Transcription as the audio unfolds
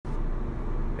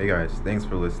Hey guys, thanks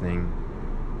for listening.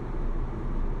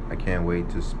 I can't wait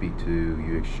to speak to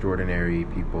you extraordinary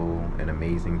people and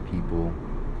amazing people,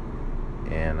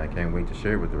 and I can't wait to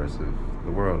share it with the rest of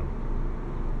the world.